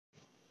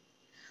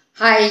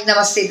Hi,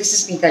 Namaste. This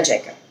is Meeta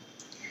Jaikar.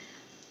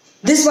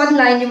 This one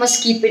line you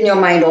must keep in your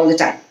mind all the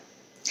time.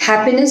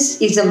 Happiness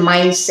is a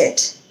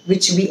mindset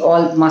which we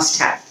all must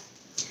have.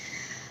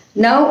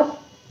 Now,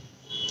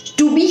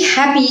 to be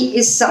happy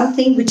is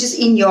something which is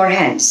in your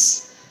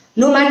hands.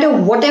 No matter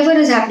whatever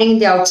is happening in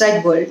the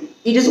outside world,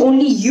 it is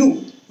only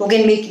you who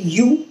can make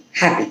you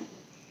happy.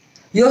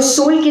 Your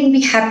soul can be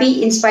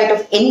happy in spite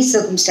of any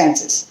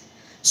circumstances.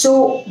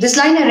 So, this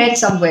line I read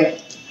somewhere,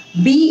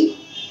 be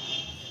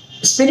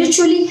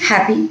spiritually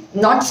happy,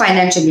 not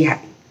financially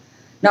happy.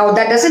 Now,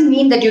 that doesn't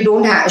mean that you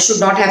should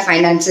not have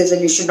finances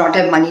and you should not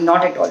have money,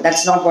 not at all.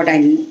 That's not what I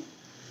mean.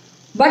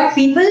 But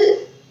people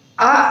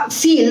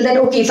feel that,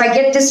 okay, if I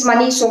get this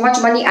money, so much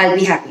money, I'll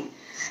be happy.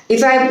 If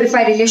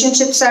my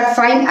relationships are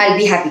fine, I'll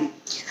be happy.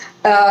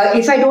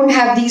 If I don't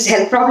have these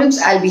health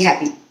problems, I'll be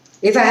happy.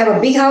 If I have a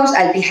big house,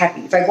 I'll be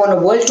happy. If I go on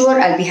a world tour,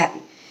 I'll be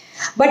happy.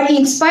 But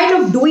in spite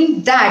of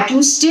doing that,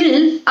 you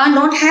still are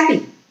not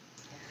happy.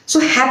 So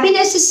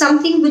happiness is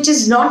something which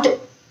is not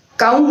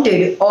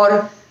counted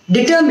or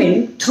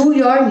determined through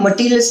your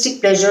materialistic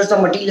pleasures or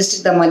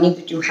materialistic the money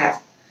that you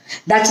have.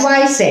 That's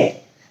why I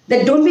said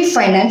that don't be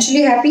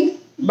financially happy,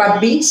 but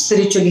be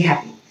spiritually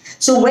happy.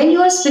 So when you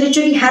are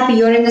spiritually happy,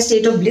 you're in a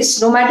state of bliss.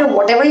 No matter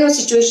whatever your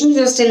situation,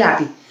 you're still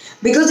happy.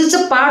 Because it's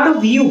a part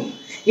of you.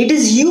 It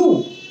is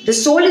you. The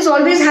soul is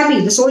always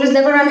happy. The soul is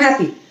never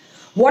unhappy.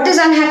 What is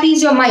unhappy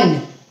is your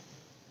mind.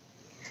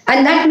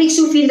 And that makes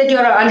you feel that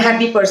you're an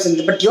unhappy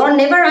person. But you're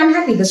never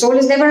unhappy. The soul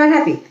is never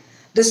unhappy.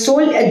 The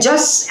soul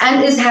adjusts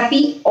and is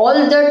happy all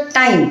the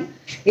time.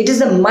 It is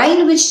the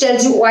mind which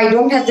tells you, oh, I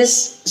don't have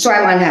this, so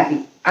I'm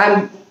unhappy.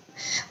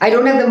 I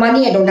don't have the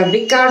money, I don't have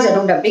big cars, I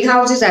don't have big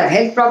houses, I have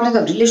health problems, I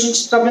have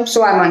relationship problems,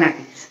 so I'm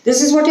unhappy.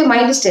 This is what your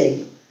mind is telling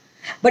you.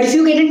 But if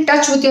you get in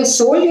touch with your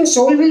soul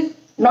will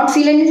not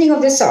feel anything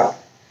of this sort.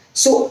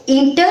 So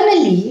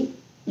internally,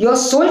 your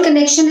soul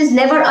connection is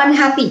never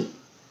unhappy.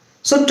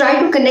 So try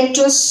to connect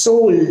your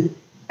soul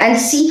and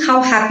see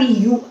how happy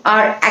you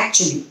are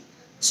actually.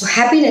 So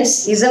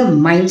happiness is a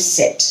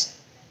mindset.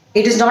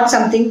 It is not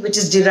something which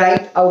is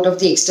derived out of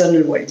the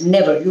external world.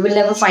 Never. You will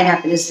never find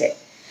happiness there.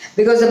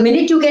 Because the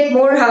minute you get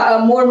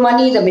more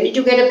money, the minute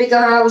you get a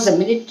bigger house, the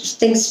minute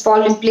things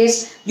fall in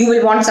place, you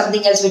will want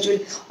something else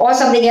or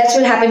something else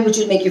will happen which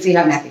will make you feel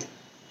unhappy.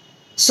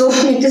 So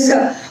it is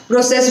a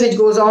process which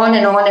goes on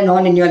and on and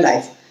on in your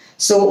life.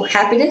 So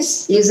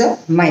happiness is a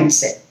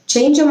mindset.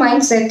 Change your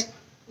mindset,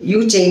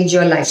 you change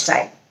your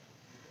lifestyle.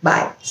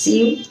 Bye.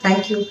 See you.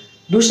 Thank you.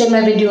 Do share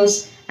my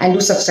videos and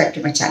do subscribe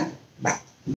to my channel.